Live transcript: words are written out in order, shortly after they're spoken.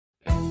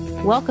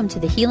Welcome to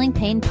the Healing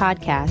Pain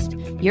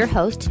Podcast. Your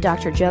host,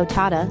 Dr. Joe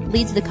Tata,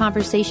 leads the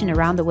conversation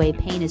around the way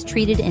pain is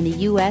treated in the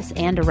U.S.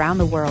 and around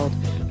the world,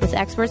 with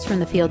experts from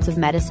the fields of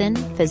medicine,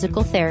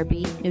 physical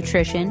therapy,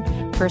 nutrition,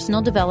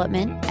 personal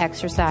development,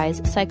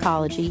 exercise,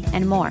 psychology,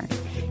 and more.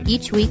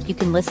 Each week, you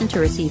can listen to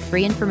receive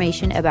free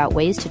information about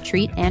ways to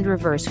treat and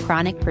reverse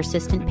chronic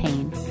persistent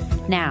pain.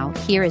 Now,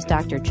 here is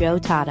Dr. Joe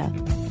Tata.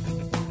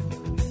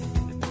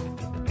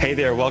 Hey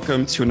there,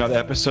 welcome to another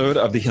episode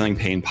of the Healing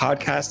Pain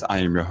Podcast. I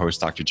am your host,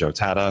 Dr. Joe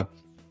Tata.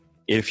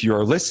 If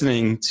you're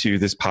listening to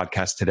this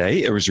podcast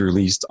today, it was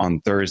released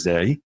on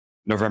Thursday,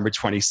 November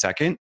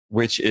 22nd,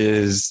 which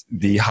is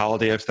the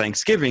holiday of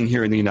Thanksgiving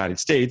here in the United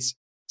States.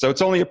 So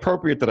it's only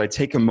appropriate that I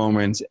take a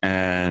moment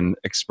and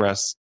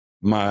express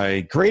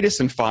my greatest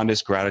and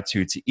fondest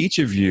gratitude to each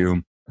of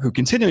you who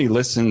continually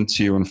listen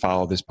to and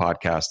follow this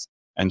podcast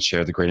and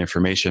share the great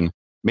information.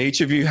 May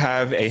each of you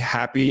have a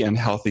happy and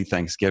healthy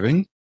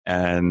Thanksgiving.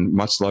 And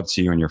much love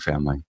to you and your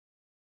family.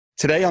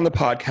 Today on the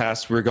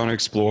podcast, we're going to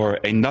explore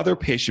another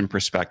patient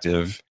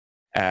perspective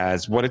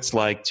as what it's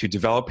like to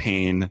develop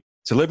pain,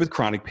 to live with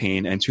chronic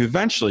pain, and to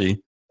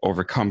eventually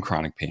overcome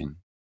chronic pain.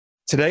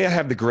 Today, I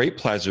have the great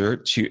pleasure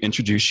to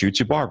introduce you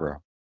to Barbara.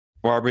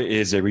 Barbara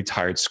is a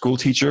retired school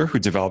teacher who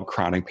developed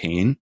chronic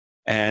pain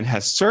and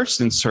has searched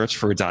and searched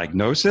for a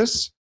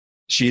diagnosis.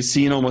 She has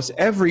seen almost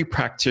every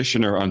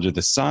practitioner under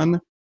the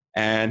sun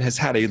and has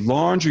had a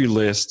laundry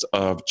list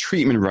of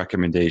treatment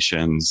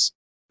recommendations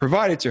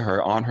provided to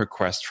her on her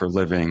quest for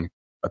living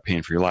a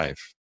pain-free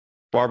life.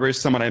 Barbara is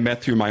someone I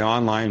met through my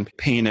online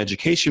pain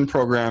education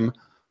program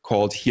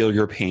called Heal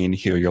Your Pain,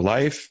 Heal Your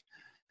Life,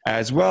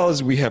 as well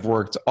as we have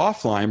worked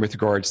offline with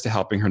regards to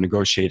helping her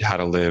negotiate how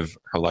to live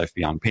her life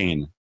beyond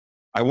pain.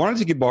 I wanted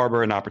to give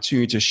Barbara an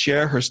opportunity to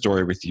share her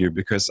story with you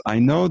because I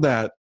know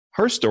that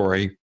her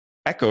story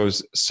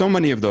echoes so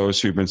many of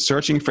those who've been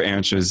searching for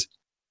answers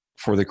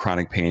for the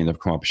chronic pain that have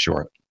come up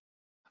short.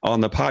 On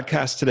the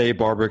podcast today,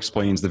 Barbara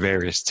explains the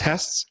various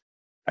tests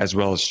as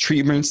well as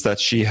treatments that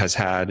she has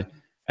had,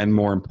 and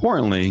more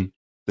importantly,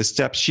 the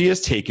steps she has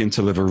taken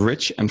to live a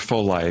rich and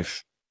full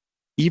life,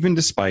 even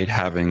despite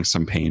having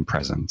some pain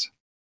present.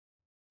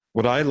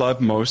 What I love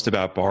most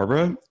about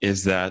Barbara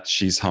is that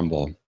she's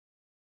humble.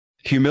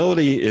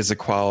 Humility is a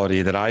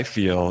quality that I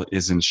feel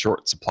is in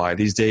short supply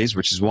these days,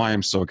 which is why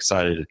I'm so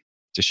excited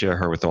to share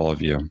her with all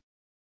of you.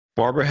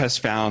 Barbara has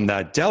found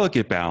that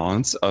delicate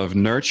balance of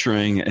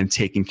nurturing and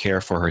taking care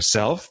for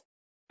herself,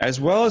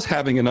 as well as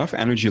having enough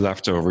energy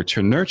left over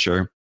to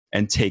nurture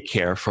and take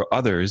care for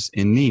others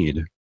in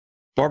need.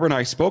 Barbara and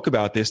I spoke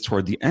about this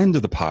toward the end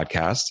of the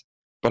podcast,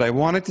 but I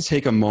wanted to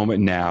take a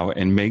moment now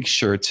and make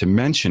sure to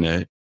mention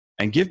it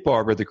and give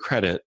Barbara the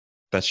credit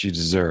that she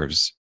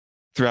deserves.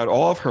 Throughout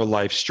all of her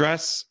life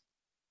stress,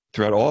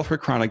 throughout all of her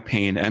chronic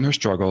pain and her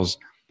struggles,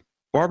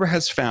 Barbara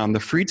has found the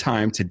free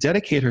time to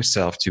dedicate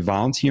herself to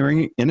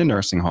volunteering in a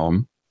nursing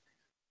home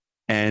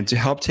and to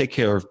help take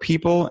care of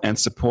people and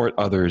support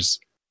others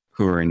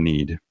who are in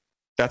need.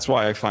 That's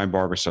why I find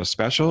Barbara so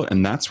special,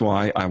 and that's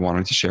why I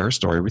wanted to share her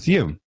story with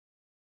you.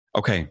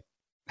 Okay,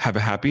 have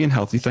a happy and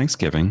healthy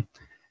Thanksgiving,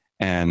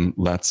 and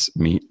let's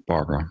meet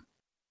Barbara.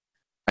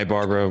 Hi,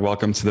 Barbara.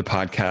 Welcome to the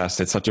podcast.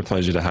 It's such a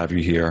pleasure to have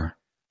you here.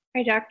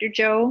 Hi, Dr.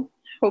 Joe.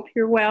 Hope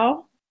you're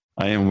well.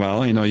 I am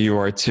well. I know you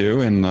are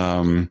too, and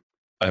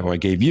I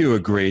gave you a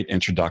great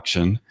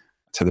introduction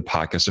to the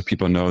podcast so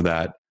people know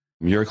that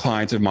you're a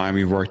client of mine.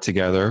 We've worked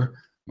together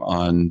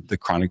on the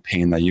chronic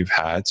pain that you've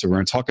had. So we're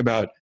going to talk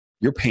about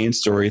your pain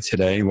story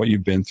today, what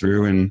you've been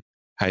through, and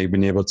how you've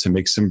been able to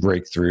make some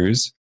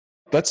breakthroughs.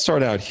 Let's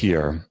start out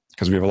here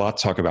because we have a lot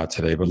to talk about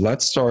today. But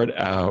let's start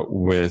out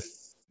with,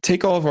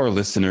 take all of our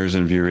listeners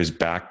and viewers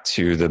back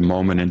to the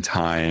moment in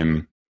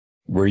time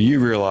where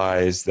you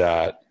realized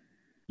that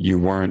you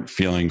weren't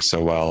feeling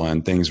so well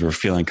and things were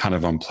feeling kind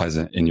of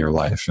unpleasant in your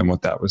life and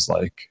what that was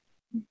like.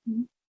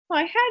 Mm-hmm. Well,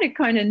 I had a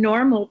kind of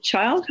normal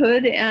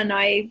childhood, and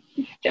I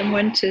then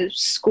went to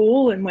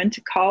school and went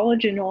to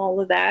college and all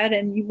of that.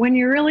 And when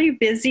you're really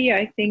busy,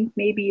 I think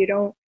maybe you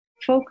don't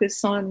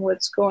focus on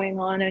what's going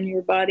on in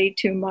your body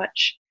too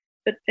much.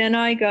 But then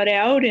I got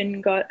out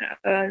and got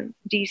a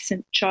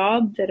decent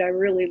job that I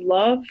really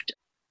loved.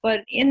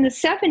 But in the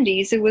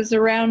 70s, it was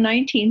around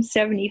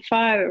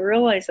 1975, I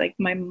realized like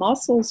my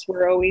muscles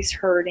were always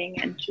hurting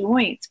and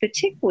joints,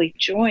 particularly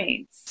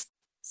joints.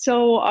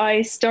 So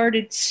I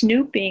started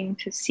snooping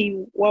to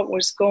see what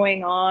was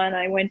going on.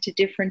 I went to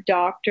different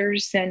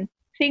doctors and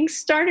things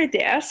started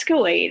to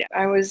escalate.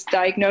 I was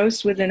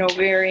diagnosed with an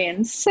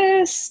ovarian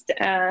cyst,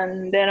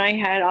 and then I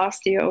had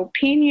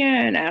osteopenia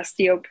and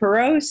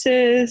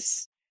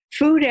osteoporosis,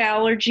 food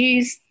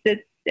allergies that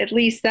at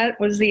least that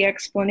was the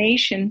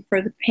explanation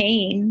for the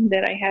pain,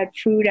 that I had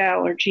food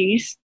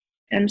allergies.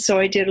 And so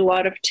I did a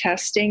lot of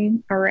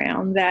testing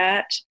around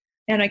that.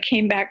 And I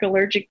came back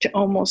allergic to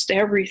almost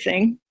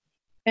everything.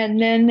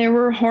 And then there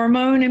were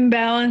hormone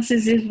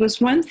imbalances. It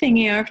was one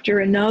thing after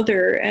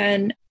another.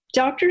 And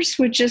doctors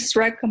would just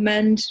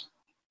recommend,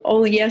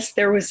 oh, yes,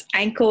 there was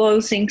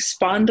ankylosing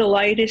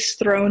spondylitis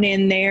thrown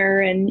in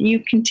there, and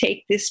you can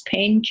take this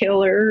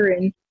painkiller.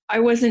 And I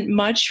wasn't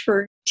much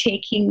for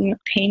taking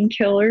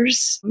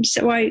painkillers.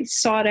 So I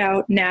sought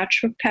out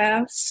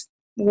naturopaths,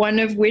 one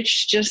of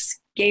which just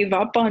gave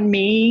up on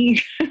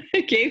me,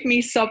 gave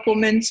me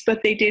supplements,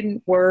 but they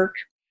didn't work.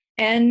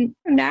 And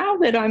now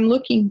that I'm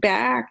looking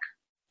back,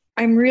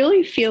 I'm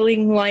really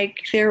feeling like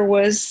there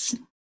was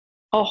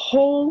a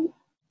whole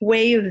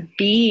way of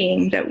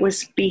being that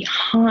was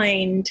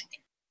behind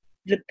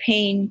the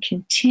pain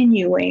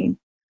continuing,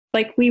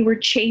 like we were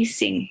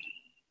chasing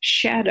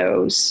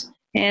shadows.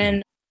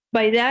 And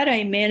by that,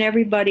 I meant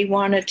everybody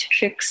wanted to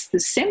fix the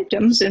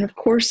symptoms. And of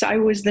course, I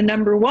was the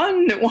number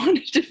one that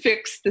wanted to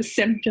fix the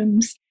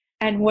symptoms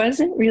and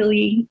wasn't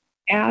really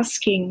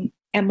asking,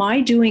 am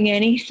I doing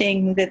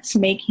anything that's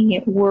making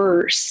it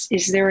worse?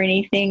 Is there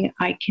anything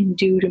I can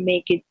do to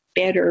make it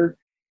better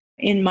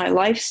in my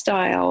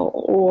lifestyle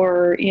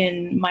or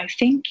in my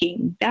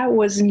thinking? That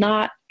was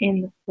not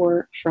in the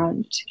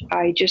forefront.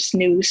 I just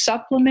knew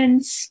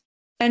supplements.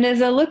 And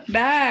as I look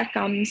back,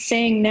 I'm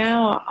saying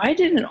now I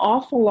did an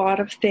awful lot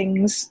of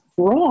things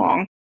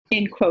wrong,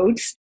 in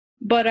quotes,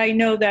 but I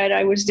know that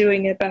I was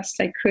doing the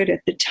best I could at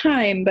the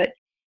time. But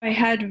I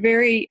had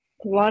a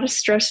lot of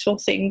stressful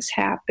things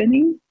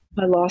happening.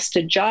 I lost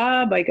a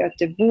job, I got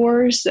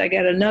divorced, I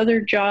got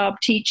another job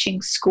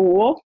teaching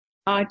school.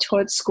 I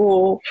taught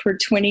school for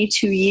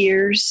 22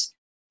 years.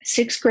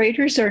 Sixth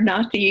graders are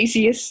not the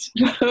easiest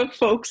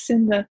folks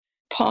in the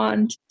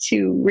pond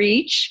to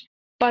reach.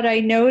 But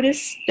I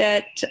noticed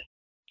that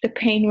the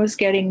pain was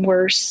getting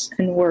worse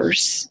and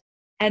worse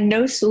and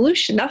no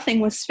solution.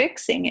 Nothing was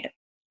fixing it.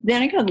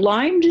 Then I got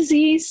Lyme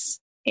disease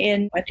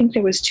in, I think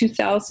that was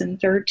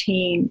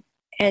 2013.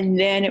 And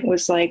then it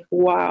was like,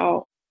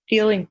 wow,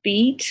 feeling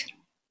beat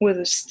with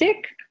a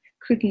stick,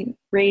 couldn't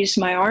raise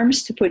my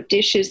arms to put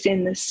dishes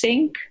in the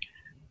sink,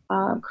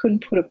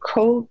 couldn't put a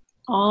coat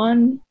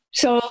on.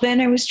 So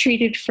then I was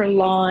treated for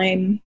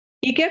Lyme.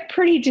 You get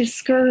pretty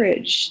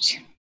discouraged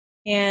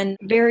and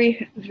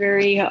very,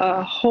 very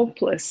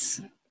hopeless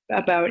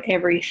about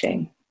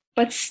everything.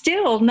 But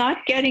still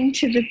not getting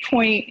to the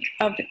point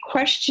of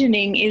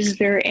questioning, is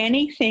there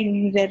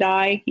anything that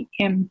I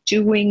am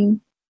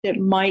doing that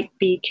might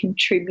be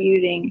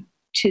contributing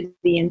to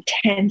the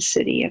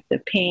intensity of the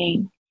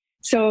pain?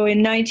 So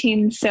in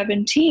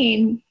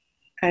 2019,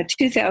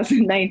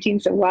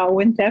 so wow,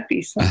 wouldn't that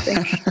be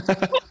something?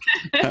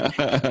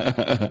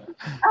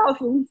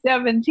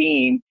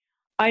 2017,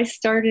 I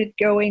started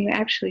going,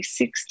 actually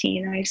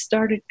 16, I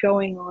started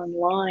going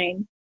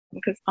online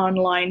because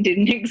online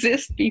didn't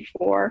exist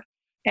before.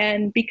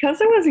 And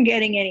because I wasn't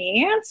getting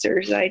any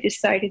answers, I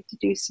decided to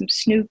do some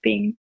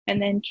snooping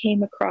and then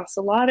came across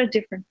a lot of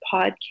different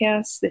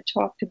podcasts that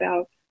talked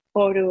about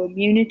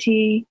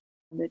autoimmunity,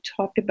 that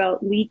talked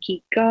about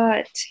leaky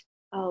gut,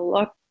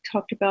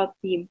 talked about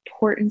the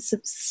importance of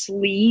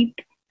sleep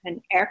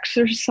and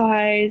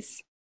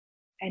exercise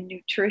and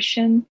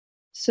nutrition.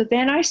 So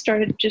then I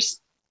started just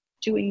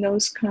doing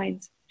those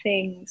kinds of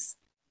things.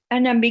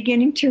 And I'm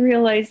beginning to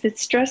realize that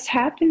stress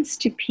happens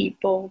to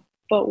people,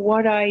 but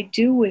what I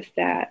do with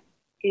that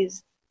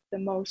is the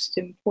most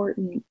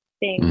important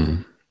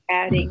thing,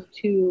 adding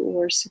to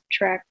or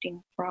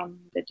subtracting from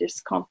the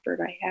discomfort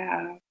I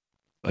have.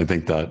 I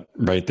think that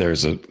right there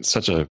is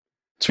such a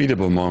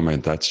tweetable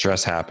moment that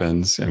stress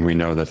happens, and we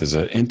know that there's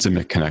an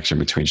intimate connection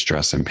between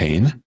stress and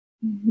pain.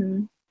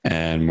 Mm-hmm.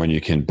 And when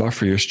you can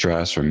buffer your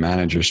stress or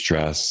manage your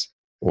stress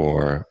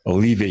or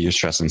alleviate your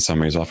stress in some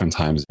ways,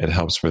 oftentimes it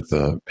helps with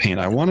the pain.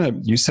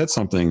 You said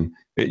something,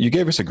 you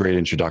gave us a great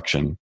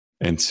introduction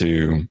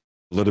into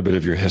a little bit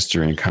of your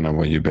history and kind of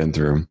what you've been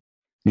through.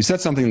 You said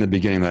something in the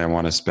beginning that I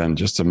want to spend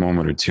just a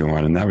moment or two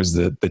on, and that was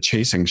the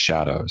chasing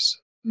shadows.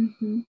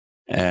 Mm-hmm.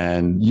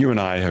 And you and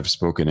I have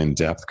spoken in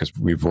depth because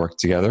we've worked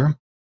together,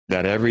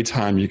 that every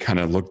time you kind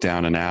of looked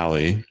down an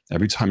alley,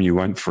 every time you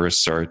went for a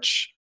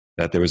search,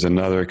 that there was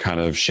another kind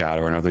of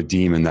shadow, another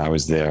demon that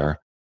was there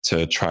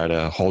to try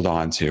to hold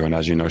on to. And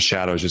as you know,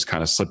 shadows just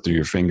kind of slip through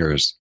your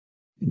fingers.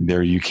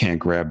 There, you can't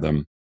grab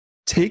them.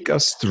 Take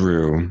us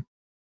through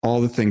all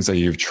the things that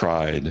you've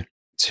tried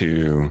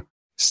to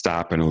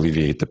stop and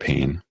alleviate the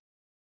pain.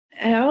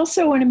 And I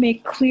also want to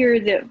make clear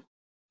that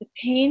the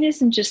pain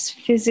isn't just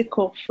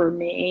physical for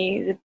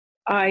me.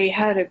 I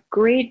had a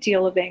great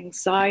deal of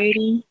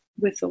anxiety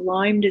with the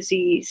Lyme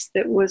disease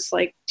that was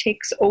like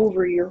takes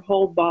over your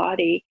whole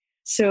body.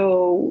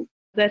 So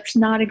that's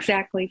not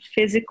exactly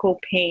physical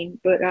pain,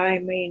 but I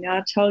mean,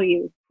 I'll tell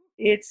you,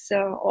 it's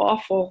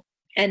awful.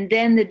 And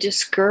then the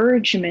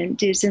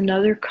discouragement is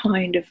another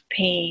kind of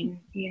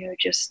pain,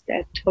 just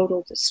that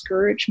total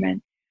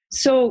discouragement.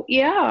 So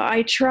yeah,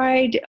 I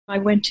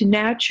went to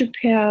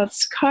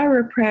naturopaths,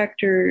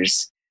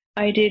 chiropractors,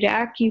 I did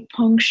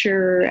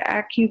acupuncture,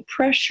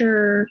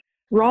 acupressure,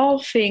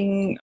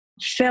 Rolfing,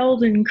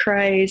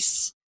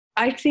 Feldenkrais,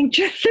 I think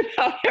just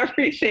about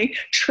everything,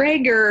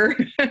 Traeger.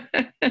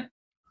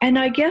 And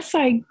I guess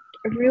I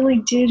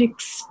really did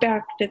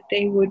expect that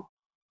they would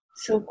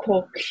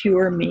so-called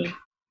cure me.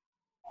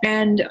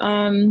 And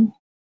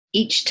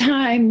each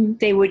time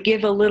they would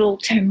give a little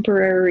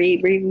temporary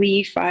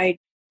relief. I'd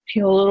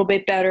feel a little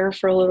bit better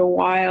for a little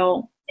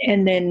while.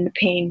 and then the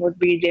pain would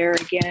be there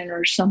again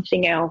or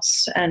something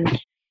else. And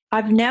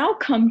I've now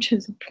come to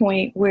the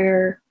point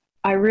where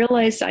I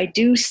realize I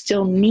do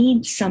still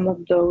need some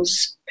of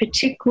those,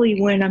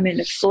 particularly when I'm in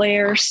a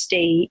flare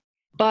state,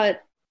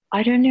 but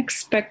I don't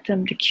expect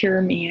them to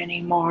cure me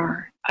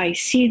anymore. I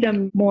see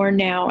them more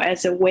now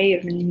as a way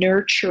of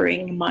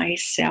nurturing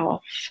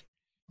myself.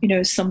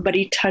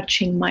 Somebody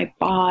touching my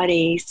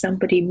body,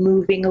 somebody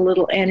moving a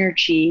little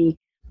energy,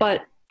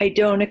 but I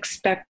don't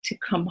expect to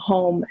come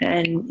home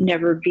and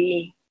never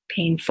be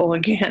painful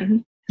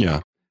again.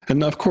 Yeah.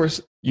 And of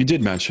course, you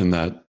did mention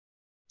that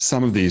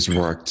some of these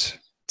worked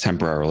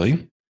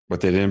temporarily,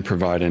 but they didn't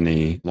provide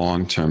any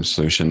long-term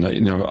solution.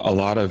 A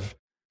lot of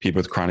people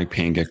with chronic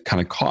pain get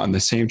kind of caught in the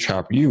same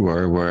trap you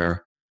were,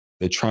 where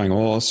they're trying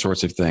all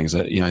sorts of things.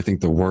 I think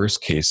the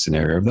worst case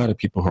scenario of that are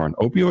people who are on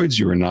opioids.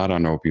 You are not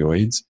on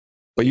opioids,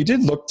 but you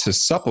did look to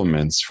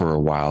supplements for a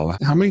while.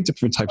 How many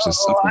different types of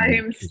supplements? I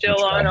am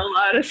still on a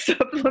lot of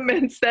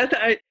supplements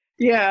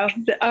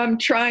I'm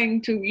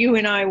trying to, you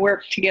and I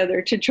work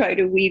together to try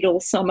to wheedle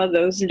some of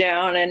those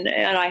down. And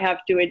I have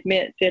to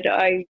admit that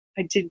I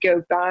did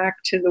go back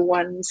to the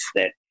ones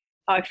that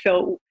I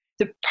felt.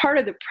 The part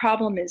of the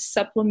problem is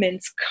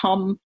supplements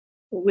come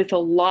with a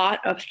lot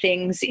of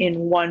things in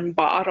one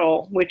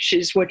bottle, which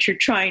is what you're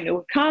trying to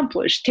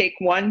accomplish. Take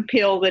one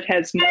pill that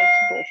has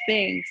multiple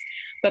things.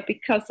 But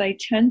because I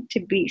tend to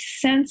be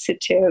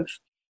sensitive,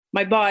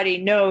 my body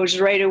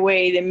knows right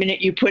away the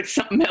minute you put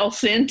something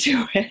else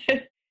into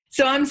it.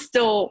 So I'm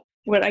still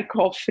what I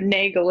call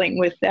finagling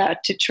with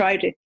that to try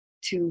to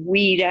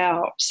weed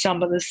out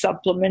some of the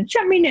supplements.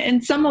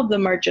 And some of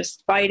them are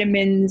just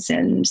vitamins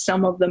and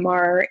some of them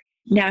are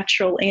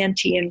natural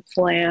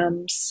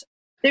anti-inflams.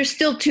 There's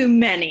still too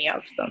many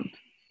of them.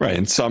 Right.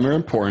 And some are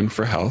important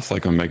for health,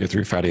 like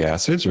omega-3 fatty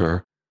acids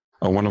are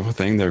a wonderful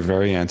thing. They're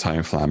very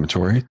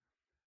anti-inflammatory.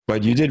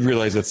 But you did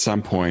realize at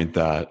some point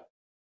that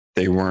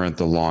they weren't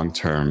the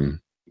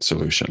long-term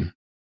solution.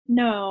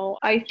 No,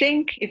 I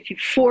think if you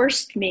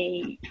forced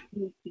me,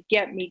 you could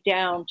get me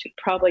down to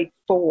probably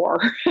 4.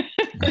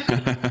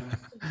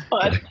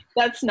 But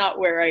that's not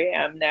where I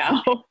am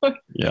now.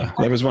 Yeah,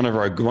 that was one of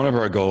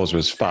our goals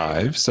was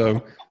 5.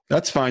 So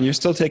that's fine. You're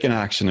still taking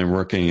action and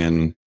working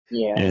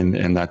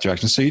in that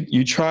direction. So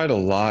you tried a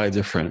lot of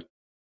different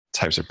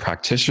types of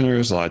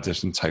practitioners, a lot of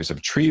different types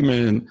of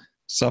treatment,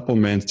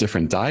 supplements,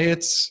 different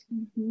diets.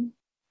 Mm-hmm.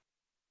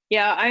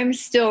 Yeah, I'm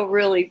still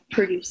really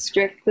pretty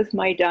strict with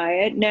my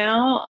diet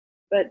now,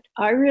 but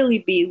I really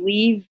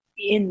believe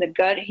in the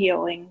gut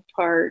healing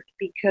part,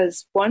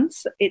 because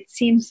once it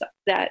seems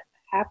that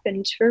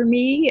happened for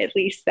me, at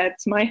least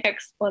that's my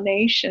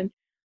explanation,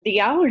 the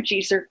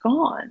allergies are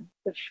gone.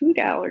 The food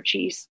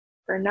allergies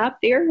are not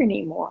there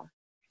anymore.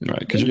 Right,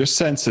 because you're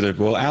sensitive.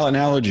 Well, an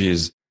allergy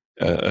is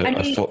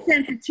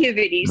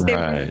sensitivities. They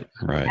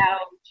right.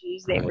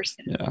 Allergies, they were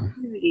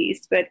sensitivities,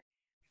 but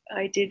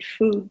I did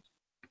food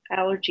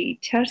allergy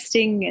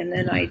testing, and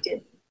then I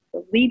did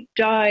the LEAP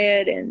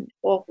diet and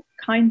all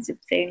kinds of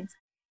things.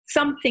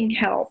 Something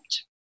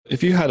helped.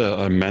 If you had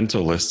a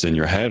mental list in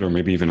your head, or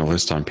maybe even a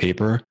list on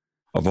paper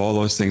of all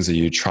those things that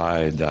you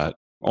tried that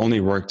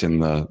only worked in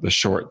the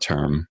short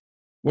term,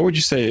 what would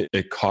you say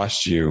it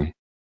cost you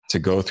to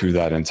go through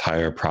that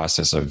entire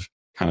process of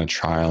kind of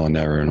trial and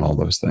error and all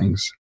those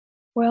things?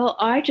 Well,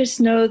 I just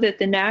know that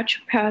the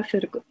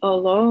naturopathic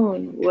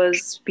alone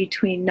was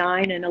between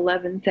 $9,000 and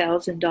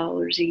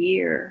 $11,000 a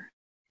year.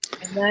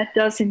 And that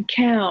doesn't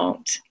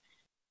count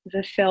the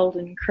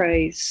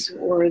Feldenkrais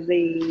or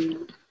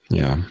the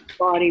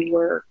body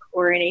work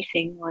or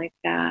anything like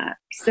that.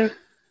 So,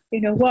 you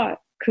know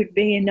what? Could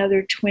be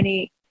another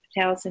 $20,000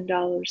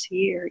 a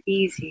year,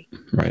 easy.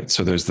 Right.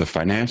 So there's the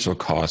financial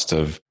cost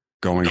of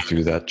going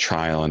through that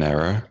trial and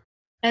error.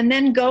 And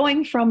then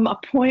going from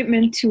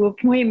appointment to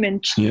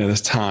appointment. Yeah, there's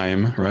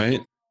time,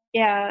 right?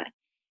 Yeah.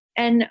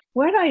 And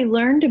what I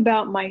learned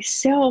about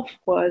myself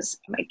was,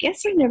 I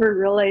guess I never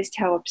realized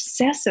how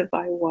obsessive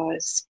I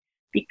was,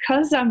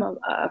 because I'm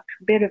a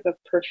bit of a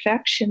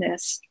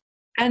perfectionist.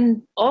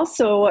 And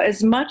also,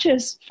 as much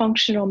as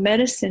functional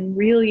medicine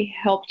really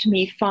helped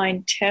me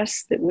find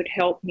tests that would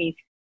help me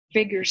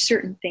figure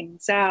certain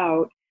things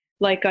out,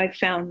 like I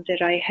found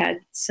that I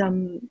had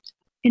some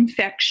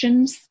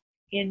infections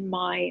in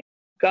my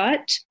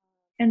gut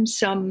and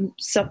some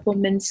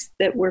supplements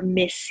that were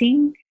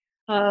missing.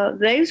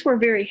 Those were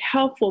very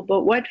helpful,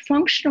 but what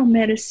functional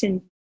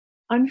medicine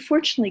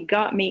unfortunately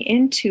got me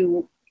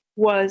into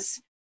was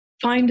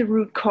find the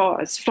root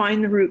cause.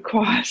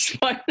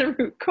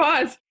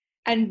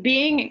 And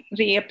being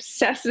the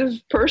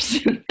obsessive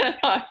person that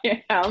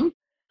I am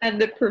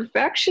and the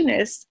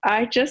perfectionist,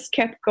 I just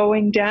kept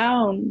going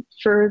down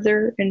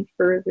further and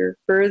further,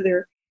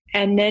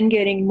 and then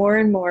getting more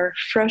and more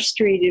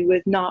frustrated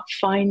with not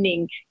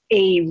finding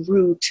a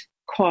root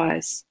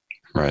cause.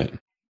 Right.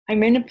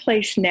 I'm in a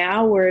place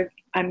now where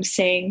I'm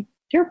saying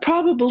there are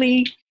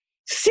probably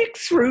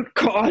 6 root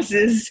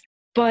causes,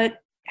 but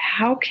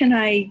how can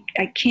I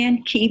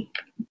can't keep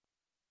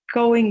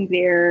going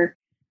there.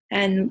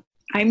 And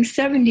I'm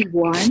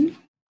 71,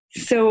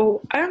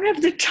 So I don't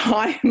have the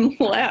time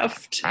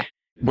left.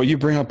 What you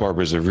bring up,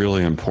 Barbara, is a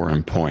really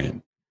important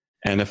point.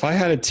 And if I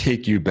had to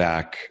take you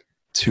back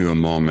to a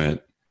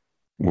moment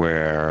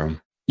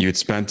where you had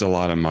spent a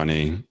lot of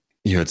money,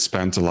 you had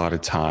spent a lot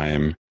of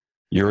time,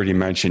 you already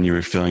mentioned you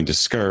were feeling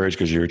discouraged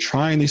because you were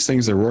trying these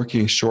things that are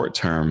working short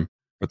term,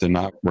 but they're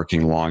not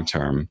working long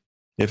term.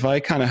 If I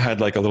kind of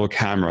had like a little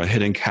camera, a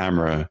hidden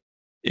camera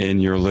in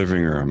your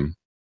living room,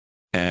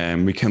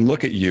 and we can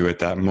look at you at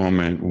that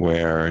moment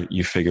where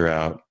you figure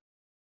out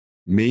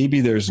maybe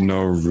there's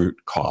no root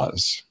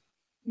cause.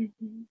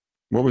 Mm-hmm.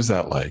 What was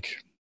that like?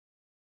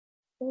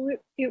 Well,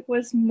 it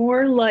was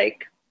more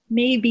like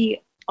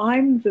maybe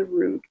I'm the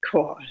root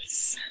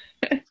cause.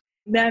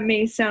 That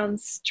may sound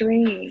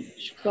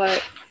strange,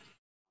 but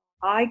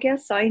I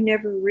guess I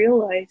never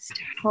realized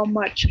how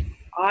much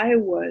I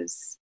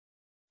was.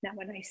 Now,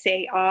 when I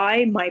say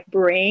I, my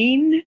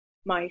brain,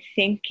 my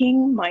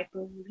thinking, my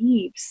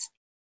beliefs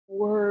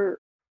were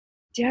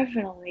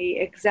definitely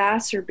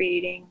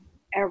exacerbating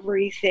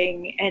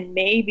everything and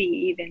maybe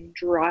even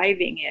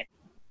driving it.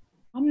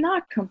 I'm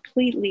not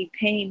completely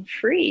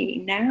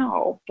pain-free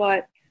now,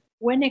 but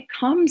when it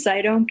comes,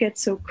 I don't get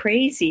so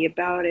crazy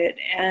about it.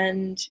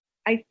 And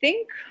I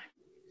think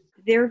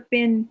there have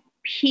been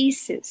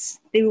pieces.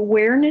 The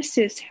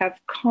awarenesses have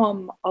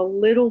come a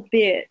little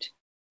bit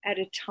at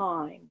a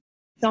time.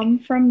 Some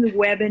from the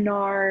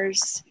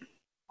webinars,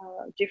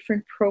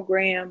 different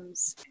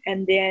programs,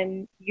 and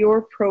then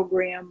your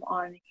program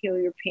on Heal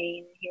Your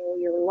Pain, Heal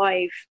Your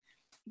Life.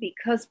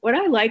 Because what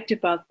I liked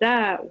about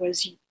that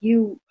was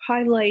you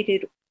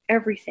highlighted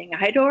everything.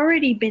 I had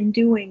already been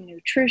doing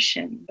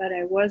nutrition, but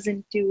I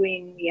wasn't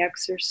doing the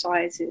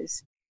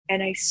exercises,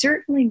 and I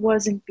certainly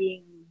wasn't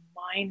being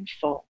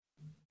mindful.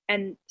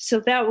 And so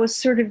that was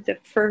sort of the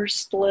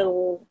first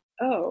little,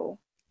 oh,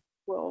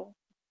 well,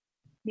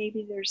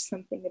 maybe there's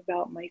something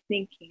about my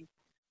thinking.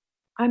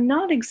 I'm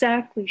not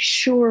exactly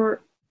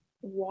sure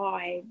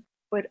why,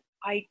 but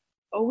I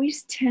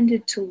always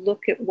tended to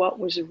look at what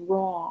was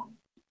wrong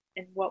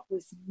and what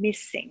was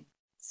missing.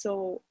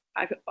 So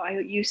I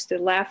used to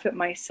laugh at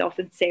myself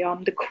and say,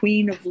 I'm the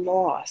queen of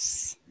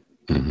loss.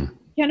 Mm-hmm.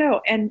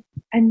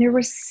 And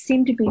there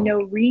seemed to be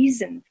no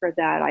reason for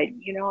that. I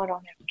don't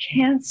have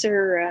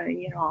cancer.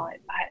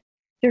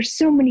 There's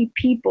so many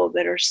people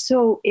that are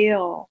so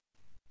ill.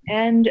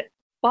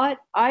 But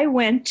I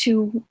went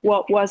to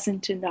what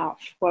wasn't enough.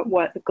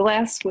 What the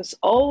glass was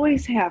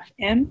always half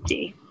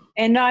empty.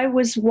 And I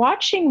was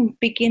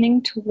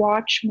beginning to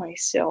watch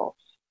myself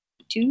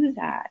do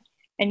that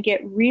and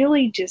get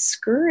really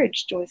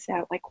discouraged with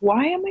that. Like,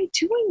 why am I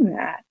doing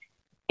that?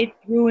 It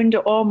ruined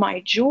all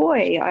my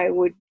joy. I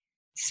would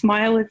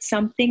smile at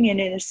something,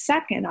 and in a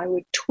second, I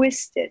would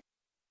twist it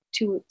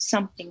to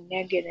something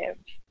negative.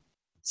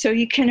 So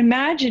you can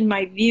imagine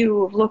my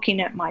view of looking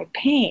at my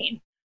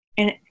pain.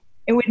 And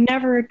it would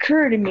never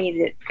occur to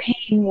me that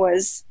pain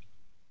was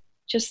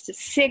just a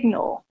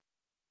signal.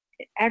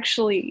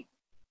 Actually,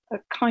 a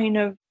kind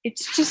of,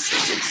 it's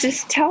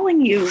just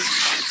telling you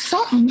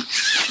something.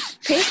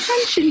 Pay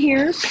attention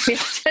here, pay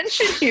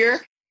attention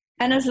here.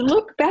 And as I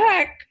look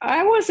back,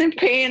 I wasn't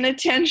paying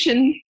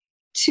attention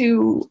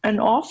to an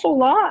awful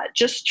lot,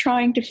 just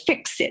trying to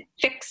fix it.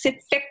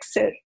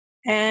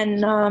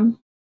 And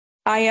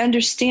I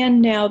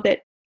understand now that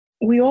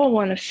we all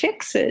want to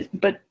fix it,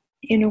 but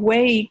in a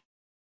way,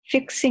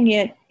 fixing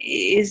it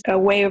is a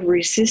way of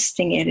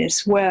resisting it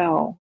as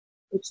well.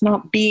 It's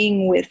not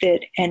being with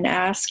it and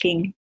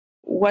asking,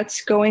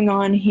 what's going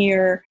on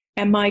here?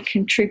 Am I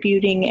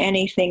contributing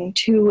anything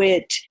to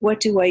it?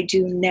 What do I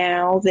do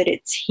now that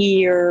it's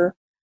here?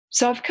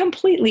 So I've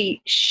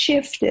completely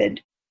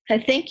shifted. I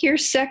think your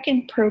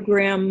second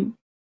program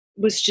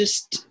was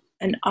just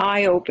an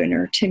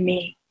eye-opener to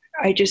me.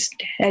 I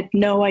just had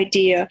no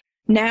idea.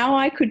 Now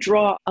I could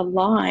draw a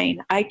line.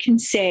 I can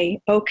say,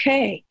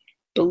 okay,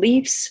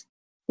 beliefs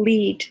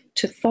lead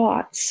to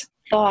thoughts.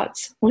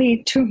 Thoughts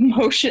lead to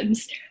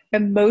emotions.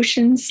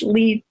 Emotions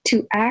lead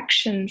to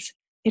actions.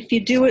 If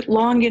you do it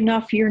long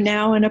enough, you're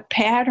now in a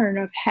pattern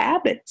of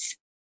habits.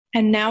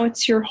 And now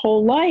it's your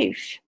whole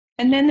life.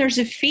 And then there's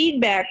a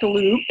feedback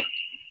loop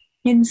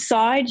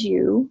inside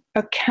you,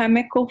 a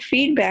chemical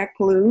feedback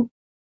loop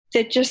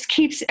that just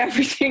keeps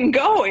everything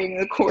going.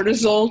 The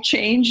cortisol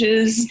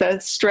changes, the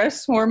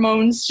stress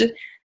hormones.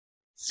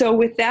 So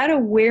with that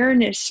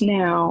awareness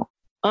now,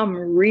 I'm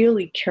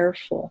really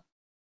careful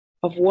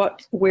of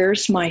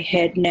where's my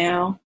head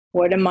now?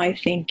 What am I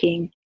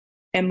thinking?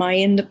 Am I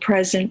in the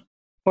present,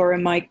 or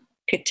am I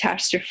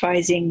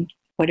catastrophizing?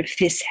 What if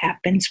this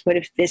happens? What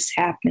if this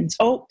happens?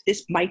 Oh,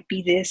 this might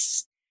be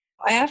this.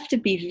 I have to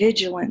be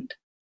vigilant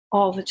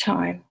all the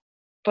time,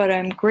 but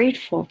I'm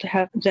grateful to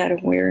have that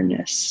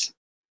awareness.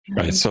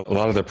 Right. So a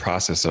lot of the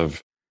process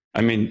of,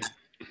 I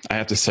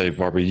have to say,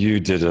 Barbara,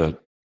 you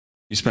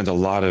spent a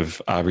lot of,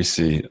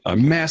 obviously, a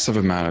massive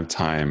amount of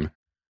time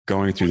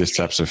going through the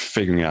steps of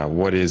figuring out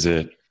what is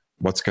it,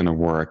 what's going to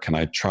work, can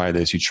I try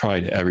this? You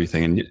tried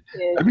everything, and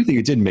everything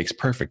you did makes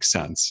perfect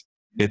sense.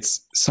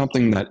 It's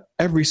something that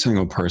every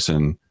single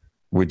person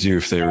would do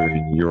if they were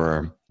in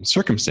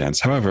circumstance.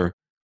 However,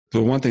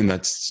 the one thing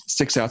that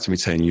sticks out to me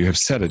today, and you have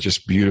said it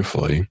just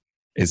beautifully,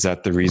 is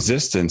that the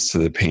resistance to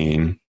the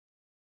pain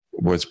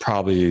was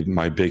probably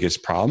my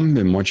biggest problem.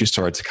 And once you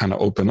started to kind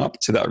of open up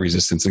to that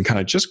resistance and kind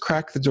of just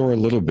crack the door a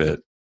little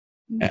bit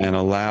and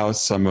allow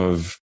some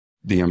of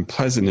the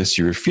unpleasantness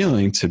you were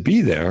feeling to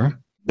be there,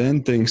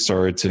 then things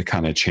started to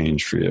kind of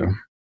change for you.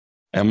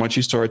 And once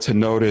you started to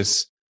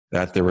notice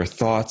that there were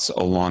thoughts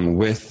along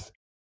with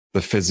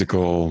the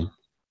physical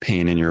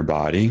pain in your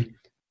body,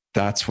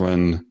 that's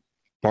when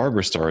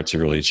Barbara started to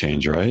really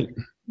change, right?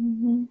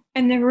 Mm-hmm.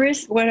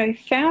 And what I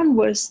found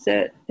was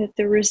that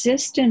the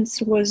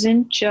resistance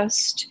wasn't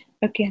just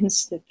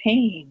against the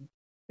pain.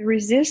 The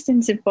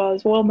resistance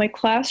involves, well, my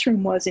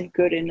classroom wasn't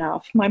good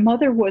enough. My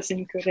mother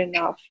wasn't good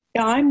enough.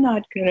 I'm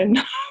not good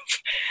enough.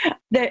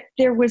 That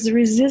there was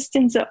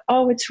resistance of,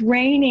 oh, it's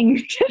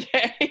raining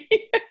today.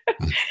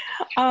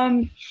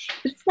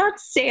 It's not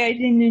to say I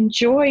didn't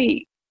enjoy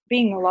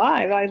being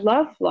alive. I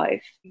love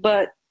life.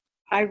 But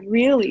I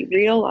really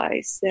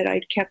realized that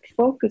I kept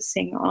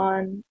focusing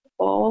on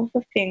all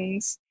the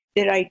things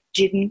that I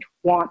didn't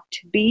want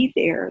to be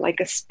there, like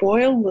a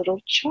spoiled little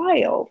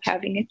child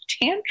having a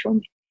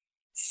tantrum.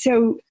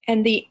 So,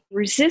 and the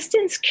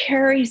resistance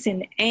carries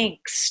an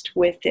angst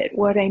with it.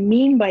 What I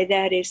mean by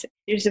that is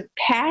there's a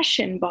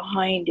passion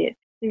behind it.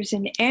 There's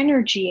an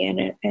energy and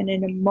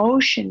an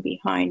emotion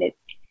behind it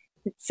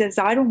that says,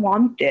 I don't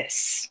want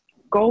this.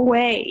 Go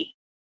away.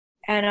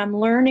 And I'm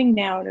learning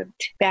now to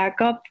back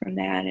up from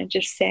that and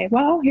just say,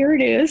 well, here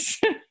it is.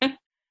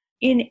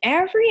 In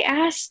every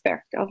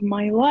aspect of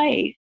my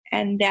life.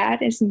 And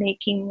that is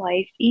making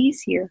life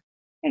easier.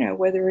 You know,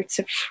 whether it's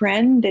a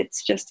friend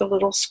that's just a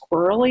little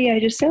squirrely, I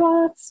just say,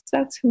 well,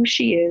 that's who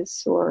she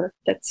is. Or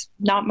that's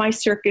not my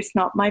circus,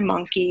 not my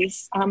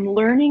monkeys. I'm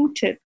learning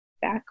to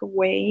back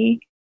away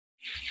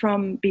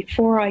from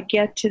before I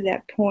get to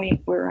that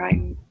point where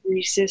I'm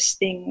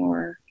resisting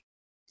or...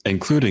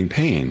 Including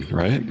pain,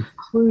 right?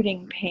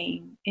 Including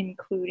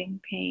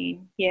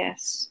pain,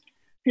 yes.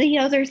 The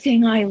other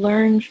thing I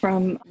learned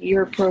from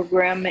your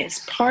program is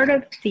part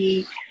of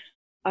the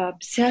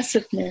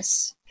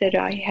obsessiveness that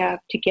I have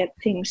to get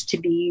things to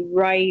be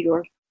right,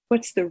 or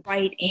what's the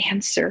right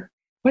answer?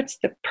 What's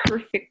the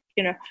perfect,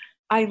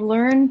 I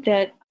learned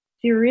that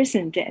there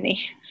isn't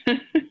any.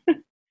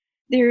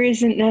 There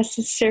isn't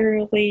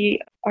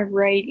necessarily a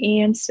right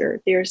answer.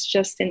 There's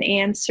just an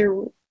answer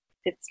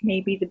that's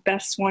maybe the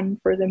best one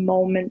for the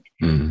moment.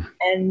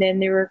 And then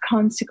there are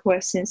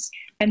consequences.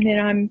 And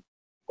then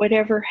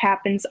whatever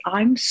happens,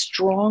 I'm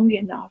strong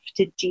enough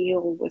to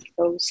deal with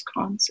those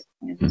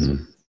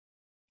consequences.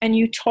 And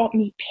you taught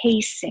me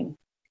pacing.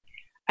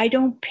 I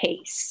don't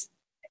pace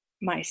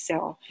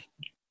myself.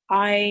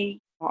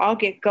 I'll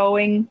get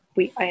going.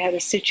 I had a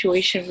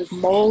situation with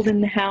mold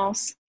in the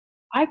house.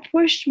 I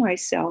pushed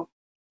myself,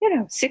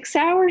 6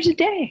 hours a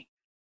day.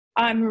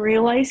 I'm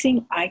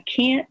realizing I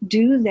can't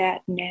do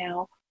that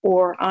now,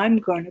 or I'm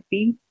going to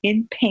be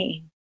in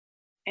pain.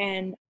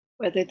 And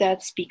whether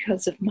that's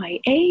because of my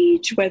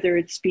age, whether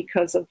it's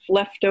because of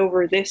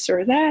leftover this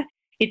or that,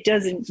 it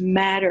doesn't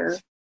matter.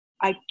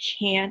 I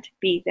can't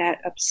be that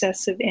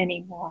obsessive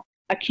anymore.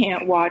 I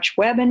can't watch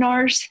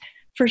webinars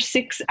for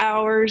 6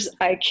 hours.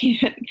 I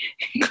can't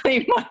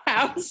clean my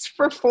house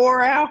for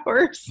 4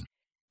 hours.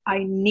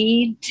 I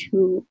need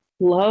to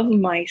love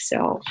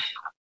myself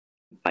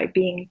by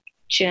being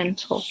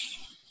gentle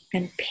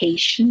and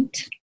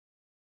patient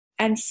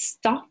and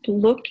stop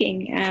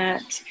looking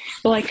at,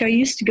 like I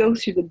used to go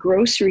through the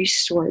grocery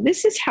store.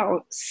 This is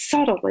how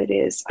subtle it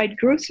is. I'd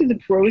go through the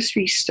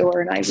grocery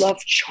store and I love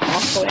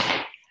chocolate.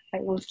 I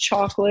love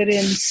chocolate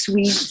and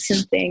sweets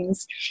and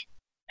things.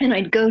 And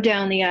I'd go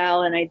down the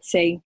aisle and I'd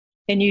say,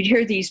 and you'd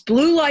hear these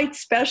blue light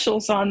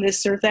specials on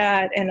this or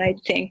that. And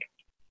I'd think,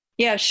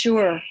 yeah,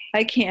 sure,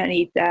 I can't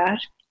eat that.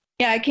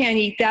 Yeah, I can't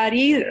eat that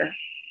either.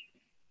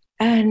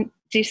 And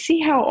do you see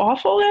how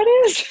awful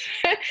that is?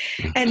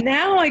 And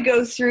now I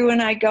go through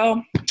and I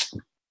go,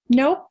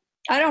 nope,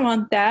 I don't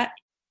want that.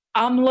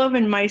 I'm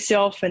loving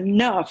myself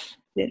enough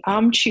that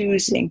I'm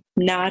choosing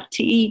not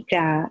to eat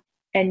that.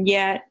 And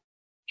yet,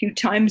 a few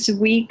times a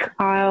week,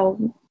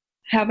 I'll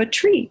have a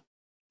treat.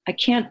 I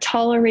can't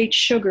tolerate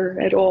sugar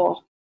at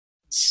all.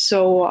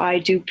 So I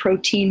do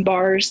protein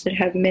bars that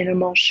have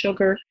minimal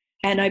sugar,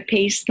 and I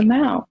pace them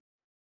out.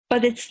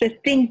 But it's the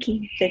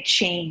thinking that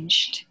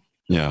changed.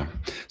 Yeah.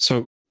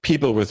 So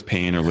people with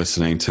pain are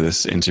listening to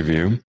this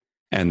interview,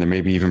 and there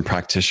may be even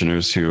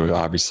practitioners who are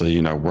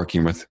obviously,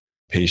 working with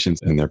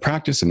patients in their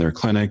practice, in their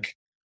clinic.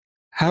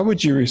 How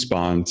would you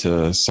respond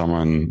to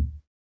someone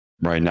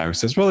right now who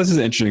says, well, this is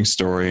an interesting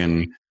story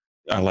and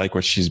I like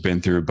what she's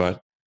been through,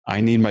 but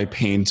I need my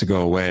pain to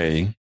go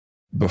away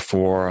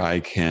before I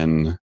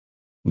can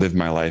live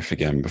my life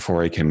again,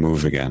 before I can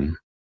move again?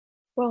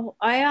 Well,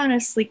 I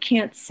honestly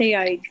can't say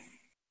I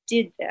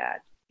did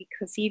that,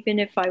 because even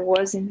if I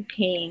was in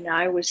pain,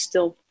 I was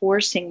still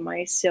forcing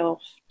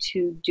myself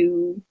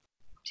to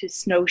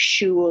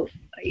snowshoe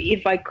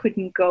if I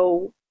couldn't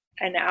go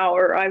an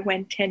hour, I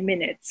went 10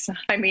 minutes.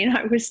 I mean,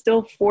 I was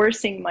still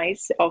forcing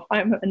myself.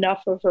 I'm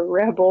enough of a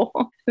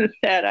rebel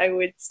that I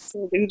would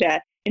still do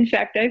that. In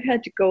fact, I've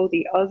had to go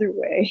the other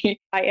way.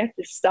 I have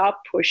to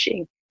stop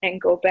pushing and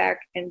go back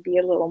and be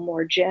a little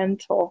more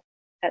gentle,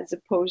 as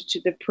opposed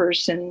to the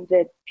person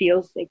that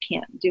feels they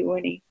can't do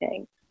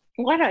anything.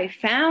 What I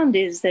found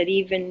is that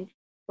even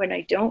when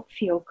I don't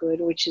feel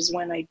good, which is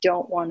when I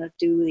don't want to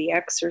do the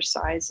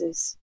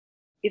exercises,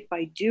 if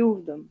I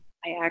do them,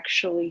 I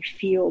actually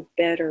feel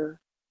better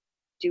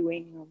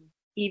doing them,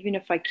 even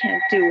if I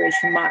can't do as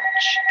much.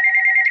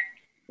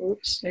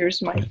 Oops,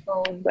 there's my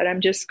phone, but I'm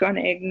just going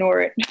to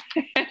ignore it.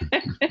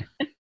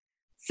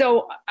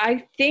 So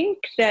I think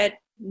that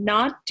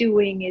not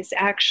doing is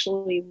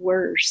actually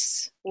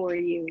worse for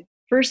you.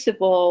 First of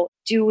all,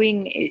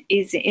 doing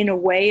is in a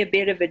way a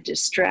bit of a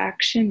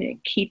distraction.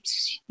 It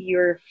keeps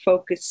your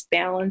focus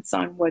balance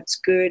on what's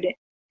good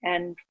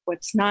and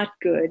what's not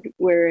good.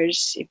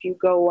 Whereas if you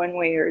go one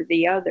way or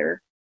the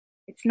other,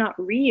 it's not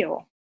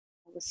real.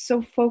 I was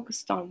so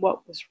focused on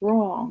what was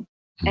wrong.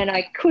 And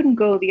I couldn't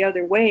go the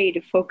other way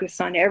to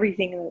focus on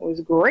everything that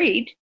was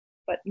great.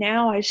 But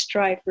now I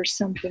strive for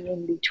something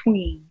in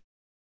between.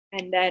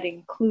 And that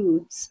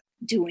includes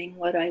doing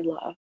what I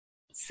love.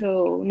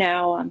 So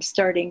now I'm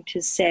starting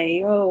to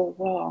say, oh,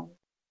 well,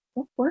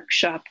 what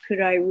workshop could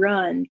I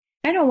run?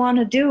 I don't want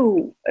to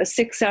do a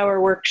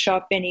 6-hour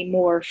workshop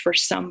anymore for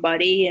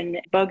somebody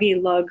and buggy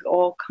lug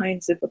all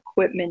kinds of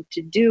equipment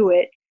to do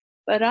it.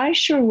 But I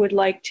sure would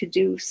like to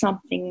do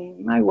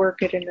something. I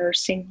work at a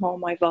nursing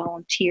home. I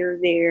volunteer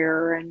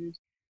there. And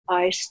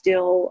I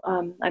still,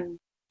 I'm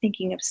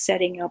thinking of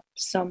setting up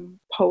some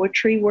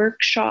poetry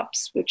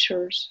workshops, which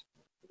are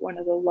one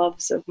of the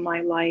loves of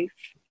my life.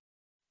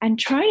 And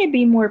trying to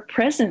be more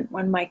present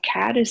when my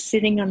cat is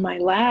sitting on my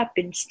lap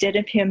instead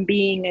of him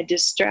being a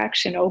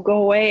distraction. Oh,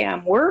 go away,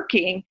 I'm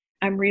working.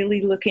 I'm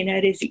really looking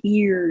at his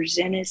ears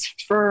and his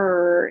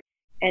fur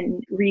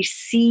and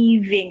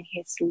receiving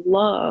his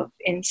love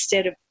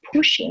instead of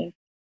pushing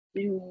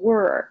to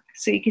work.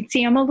 So you can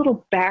see I'm a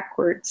little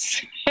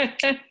backwards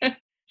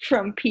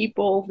from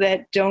people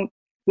that don't,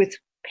 with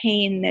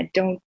pain, that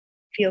don't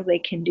feel they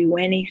can do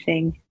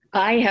anything.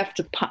 I have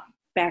to pop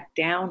back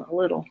down a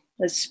little,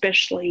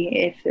 especially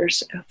if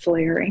there's a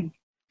flaring.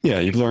 Yeah,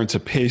 you've learned to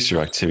pace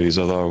your activities,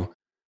 although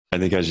I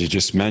think as you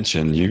just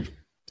mentioned,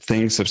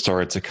 things have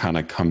started to kind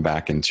of come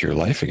back into your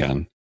life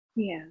again.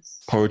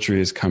 Yes. Poetry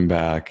has come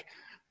back.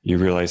 You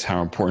realize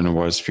how important it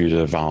was for you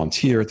to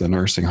volunteer at the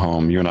nursing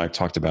home. You and I have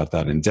talked about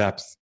that in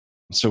depth.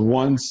 So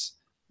once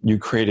you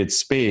created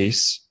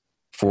space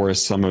for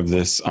some of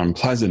this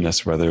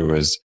unpleasantness, whether it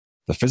was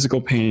the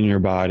physical pain in your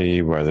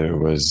body, whether it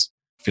was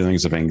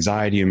feelings of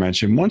anxiety you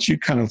mentioned, once you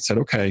kind of said,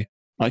 okay,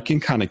 I can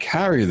kind of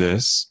carry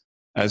this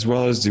as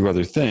well as do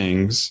other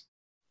things,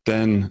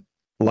 then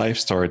life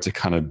started to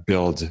kind of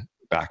build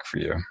back for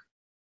you.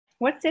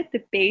 What's at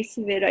the base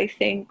of it, I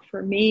think,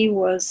 for me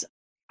was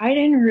I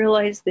didn't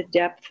realize the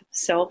depth of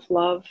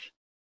self-love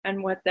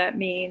and what that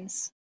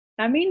means.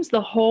 That means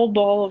the whole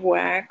ball of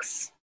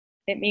wax.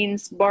 It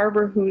means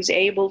Barbara who's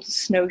able to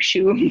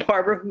snowshoe and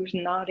Barbara who's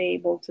not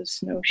able to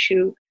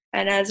snowshoe.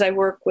 And as I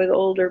work with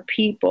older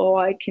people,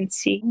 I can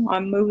see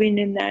I'm moving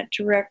in that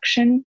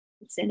direction.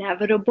 It's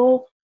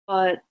inevitable,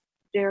 but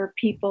there are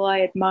people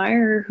I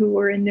admire who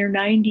are in their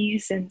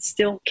 90s and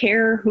still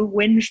care who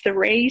wins the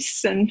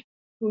race and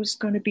who's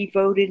going to be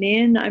voted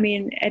in. I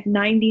mean, at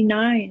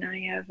 99, I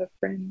have a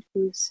friend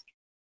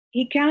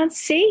he can't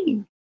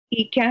see.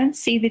 He can't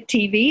see the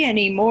TV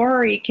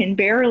anymore. He can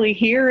barely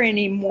hear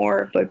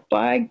anymore. But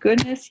by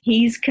goodness,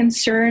 he's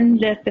concerned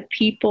that the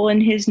people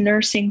in his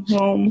nursing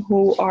home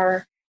who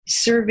are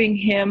serving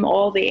him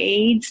all the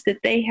aids, that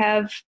they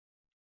have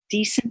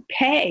decent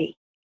pay.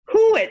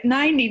 Who at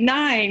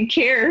 99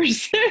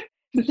 cares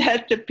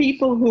that the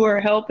people who are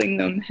helping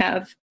them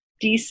have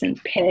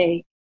decent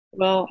pay?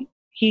 Well,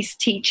 he's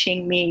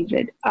teaching me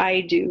that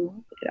I do.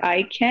 That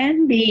I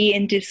can be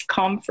in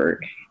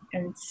discomfort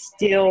and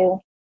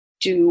still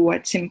do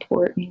what's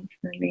important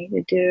for me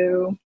to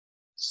do.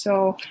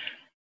 So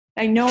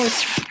I know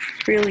it's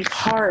really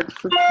hard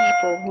for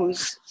people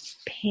whose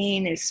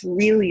pain is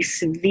really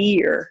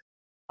severe.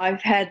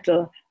 I've had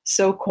the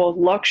so-called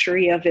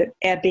luxury of it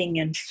ebbing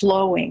and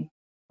flowing.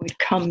 It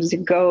comes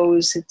and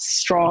goes. It's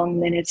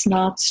strong, then it's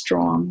not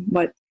strong.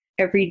 But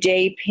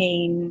everyday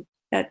pain,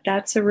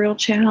 that's a real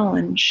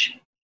challenge.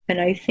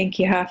 And I think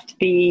you have to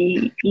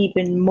be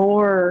even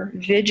more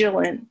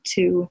vigilant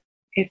to,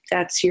 if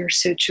that's your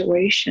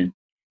situation,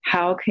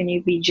 how can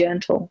you be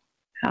gentle?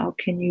 How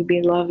can you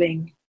be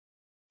loving?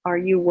 Are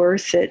you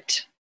worth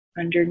it?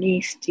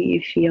 Underneath, do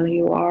you feel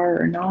you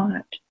are or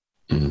not?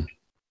 Mm-hmm.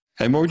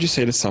 And what would you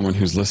say to someone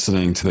who's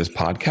listening to this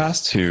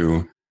podcast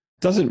who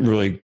doesn't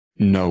really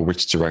know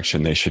which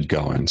direction they should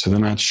go in? So they're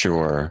not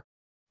sure,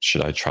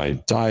 should I try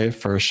diet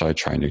first? Should I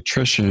try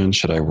nutrition?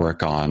 Should I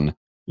work on,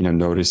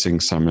 noticing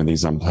some of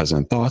these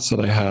unpleasant thoughts that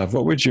I have?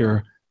 What would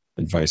your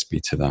advice be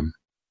to them?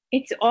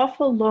 It's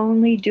awful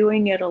lonely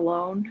doing it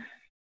alone.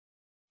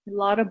 A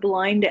lot of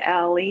blind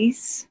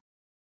alleys.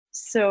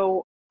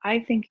 So I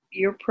think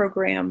your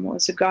program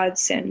was a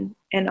godsend,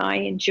 and I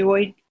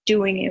enjoyed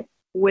doing it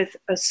with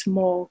a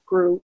small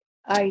group.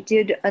 I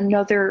did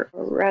another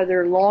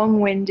rather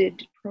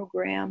long-winded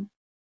program.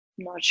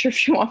 I'm not sure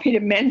if you want me to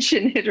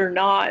mention it or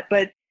not,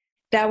 but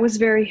that was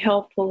very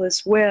helpful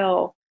as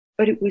well.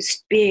 But it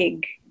was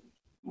big.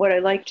 What I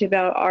liked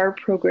about our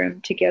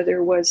program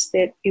together was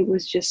that it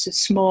was just a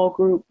small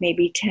group,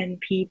 maybe 10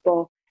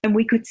 people, and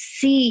we could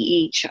see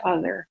each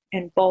other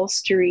and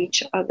bolster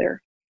each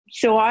other.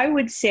 So I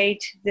would say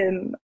to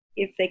them,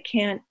 if they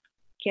can't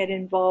get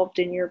involved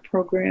in your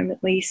program,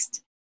 at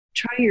least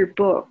try your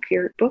book.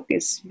 Your book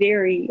is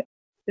the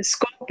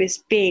scope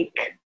is big.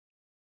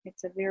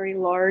 It's a very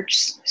large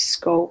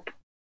scope.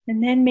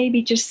 And then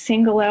maybe just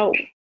single out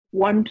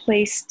one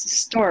place to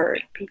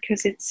start,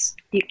 because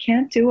you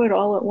can't do it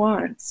all at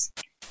once.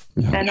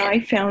 Yeah. And I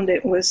found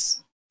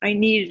I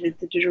needed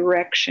the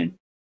direction.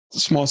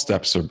 Small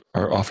steps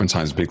are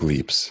oftentimes big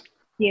leaps.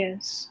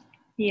 Yes.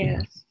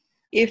 Yeah.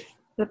 If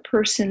the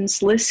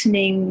person's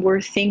listening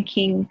were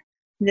thinking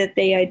that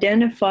they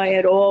identify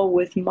at all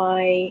with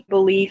my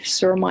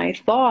beliefs or my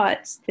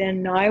thoughts,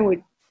 then I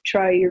would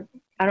try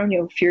I don't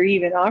know if you're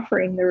even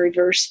offering the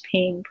reverse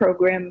pain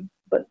program,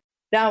 but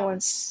that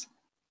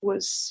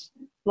was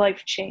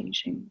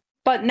life-changing.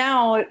 But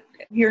now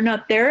you're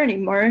not there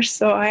anymore,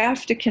 so I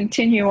have to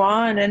continue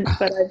on.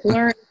 But I've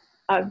learned,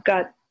 I've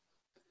got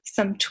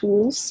some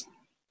tools.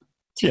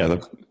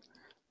 Yeah.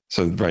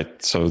 So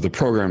the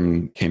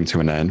program came to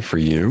an end for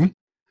you,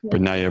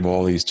 but now you have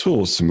all these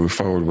tools to move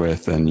forward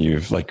with,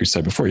 and like you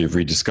said before, you've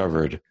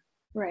rediscovered.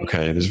 Right.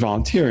 Okay, there's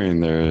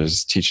volunteering,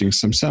 there's teaching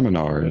some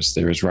seminars,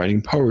 there's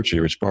writing poetry,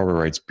 which Barbara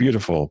writes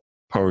beautiful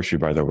poetry,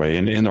 by the way.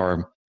 And in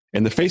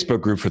the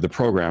Facebook group for the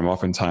program,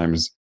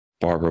 oftentimes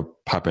Barbara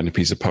pop in a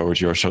piece of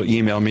poetry, or she'll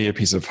email me a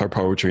piece of her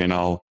poetry, and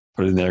I'll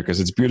put it in there because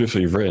it's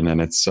beautifully written,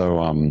 and it's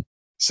so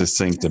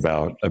succinct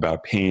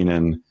about pain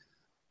and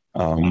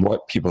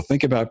what people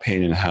think about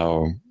pain and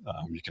how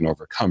you can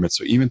overcome it.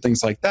 So even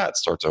things like that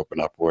start to open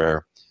up,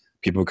 where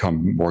people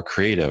become more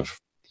creative,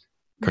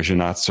 because you're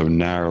not so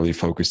narrowly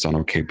focused on,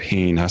 okay,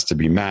 pain has to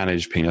be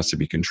managed, pain has to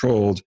be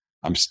controlled.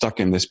 I'm stuck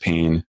in this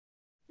pain.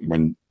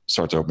 When you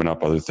start to open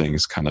up, other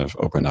things kind of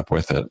open up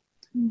with it.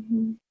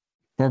 Mm-hmm.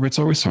 Barbara, it's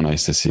always so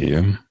nice to see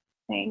you.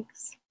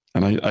 Thanks.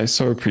 And I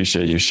so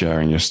appreciate you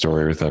sharing your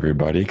story with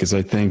everybody, because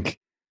I think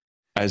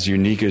as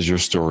unique as your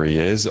story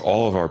is,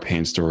 all of our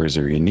pain stories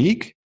are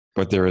unique,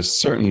 but there are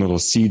certain little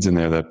seeds in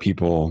there that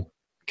people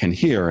can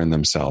hear in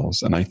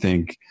themselves. And I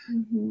think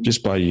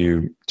just by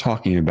you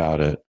talking about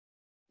it,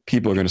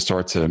 people are going to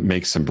start to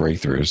make some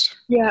breakthroughs.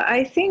 Yeah,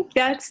 I think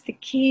that's the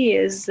key,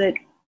 is that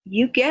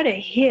you get a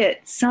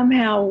hit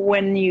somehow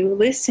when you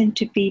listen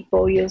to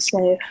people. You'll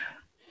say,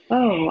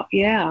 oh,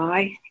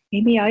 yeah,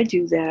 maybe I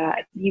do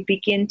that. You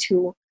begin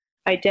to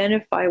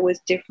identify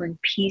with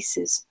different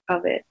pieces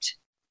of it.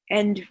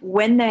 And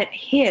when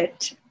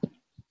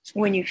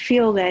you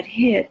feel that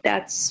hit,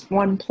 that's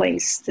one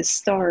place to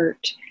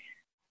start.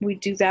 We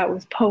do that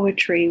with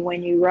poetry.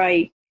 When you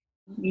write,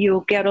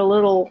 you'll get a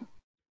little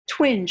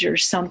twinge or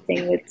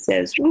something that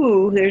says,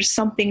 ooh, there's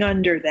something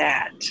under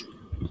that.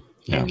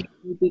 Yeah. And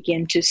you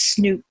begin to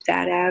snoop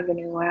that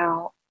avenue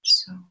out.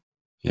 So,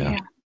 yeah.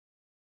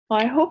 Well,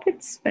 I hope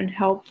it's been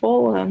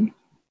helpful.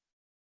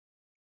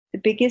 The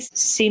biggest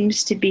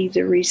seems to be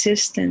the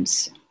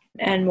resistance,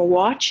 and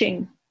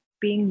watching,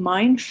 being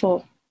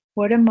mindful.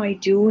 What am I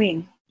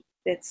doing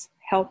that's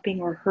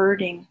helping or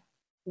hurting,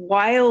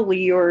 while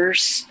you're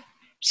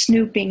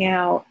snooping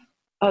out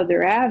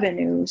other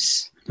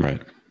avenues?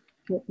 Right.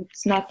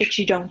 It's not that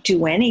you don't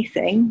do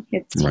anything.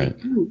 It's right.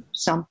 You do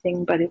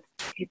something, but it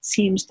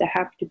seems to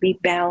have to be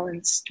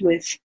balanced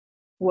with,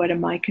 what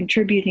am I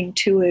contributing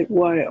to it?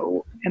 What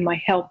am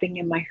I helping?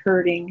 Am I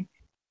hurting?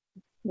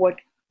 What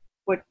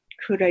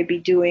could I be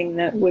doing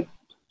that would...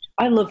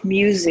 I love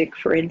music,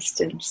 for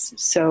instance,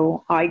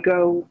 so I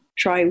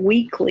try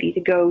weekly to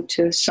go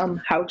to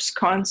some house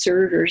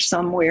concert or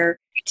somewhere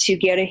to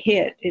get a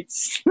hit.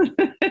 It's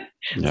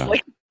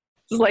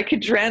like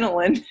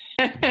adrenaline.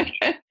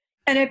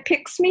 And it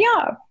picks me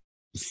up.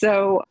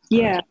 So,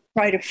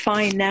 try to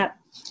find that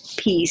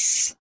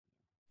piece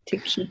to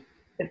keep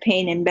the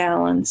pain in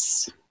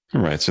balance.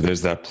 All right. So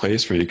there's that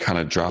place where you kind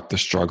of drop the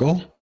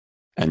struggle,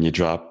 and you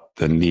drop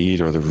the need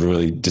or the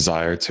really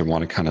desire to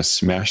want to kind of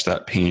smash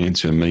that pain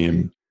into a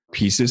million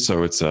pieces.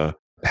 So it's a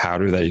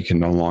powder that you can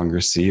no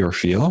longer see or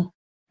feel.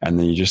 And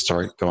then you just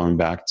start going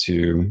back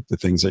to the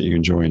things that you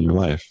enjoy in your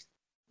life.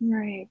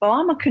 Right. Well,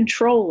 I'm a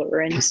controller,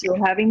 and so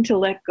having to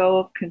let go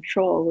of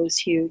control is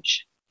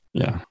huge.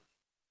 Yeah.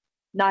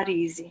 Not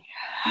easy.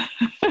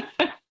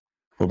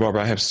 Well,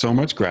 Barbara, I have so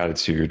much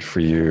gratitude for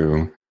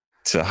you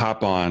to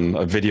hop on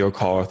a video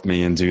call with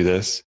me and do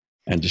this,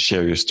 and to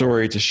share your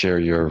story, to share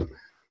your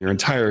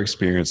entire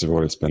experience of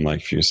what it's been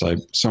like for you. So I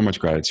have so much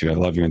gratitude. I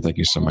love you, and thank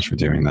you so much for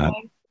doing that.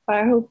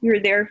 I hope you're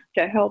there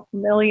to help a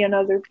million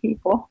other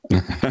people.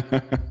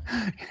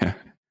 Yeah.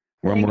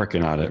 We're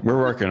working on it. We're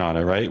working on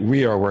it, right?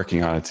 We are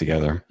working on it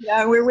together.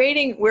 Yeah, we're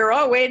waiting. We're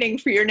all waiting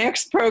for your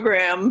next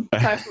program.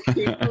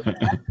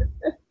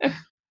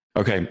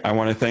 Okay. I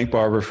want to thank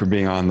Barbara for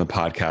being on the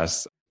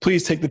podcast.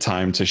 Please take the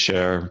time to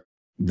share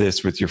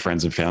this with your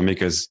friends and family,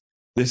 because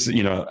this,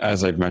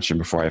 as I've mentioned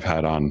before, I've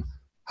had on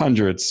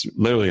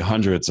literally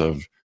hundreds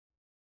of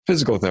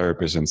physical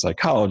therapists and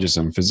psychologists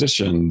and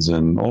physicians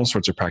and all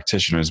sorts of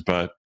practitioners.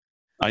 But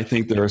I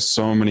think there are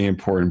so many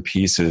important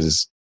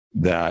pieces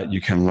that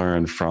you can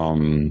learn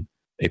from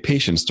a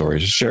patient story.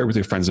 Just share it with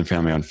your friends and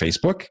family on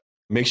Facebook.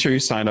 Make sure you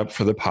sign up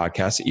for the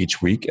podcast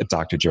each week at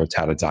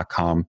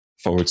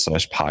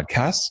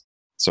drjoetata.com/podcast.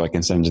 So I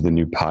can send you the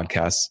new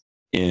podcasts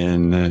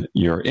in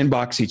your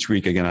inbox each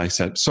week. Again, I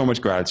said so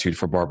much gratitude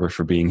for Barbara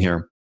for being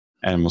here,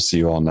 and we'll see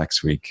you all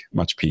next week.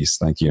 Much peace.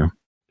 Thank you.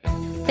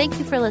 Thank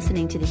you for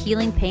listening to the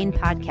Healing Pain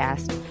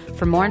Podcast.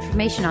 For more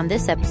information on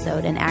this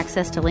episode and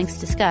access to links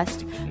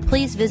discussed,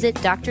 please visit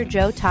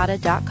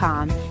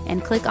drjoetata.com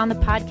and click on the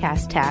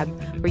podcast tab,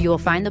 where you will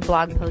find the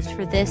blog post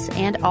for this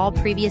and all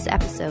previous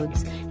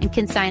episodes, and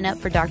can sign up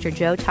for Dr.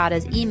 Joe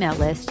Tata's email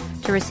list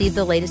to receive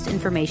the latest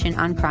information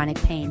on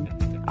chronic pain.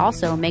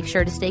 Also, make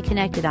sure to stay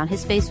connected on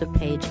his Facebook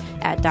page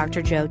at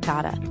Dr. Joe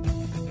Tata.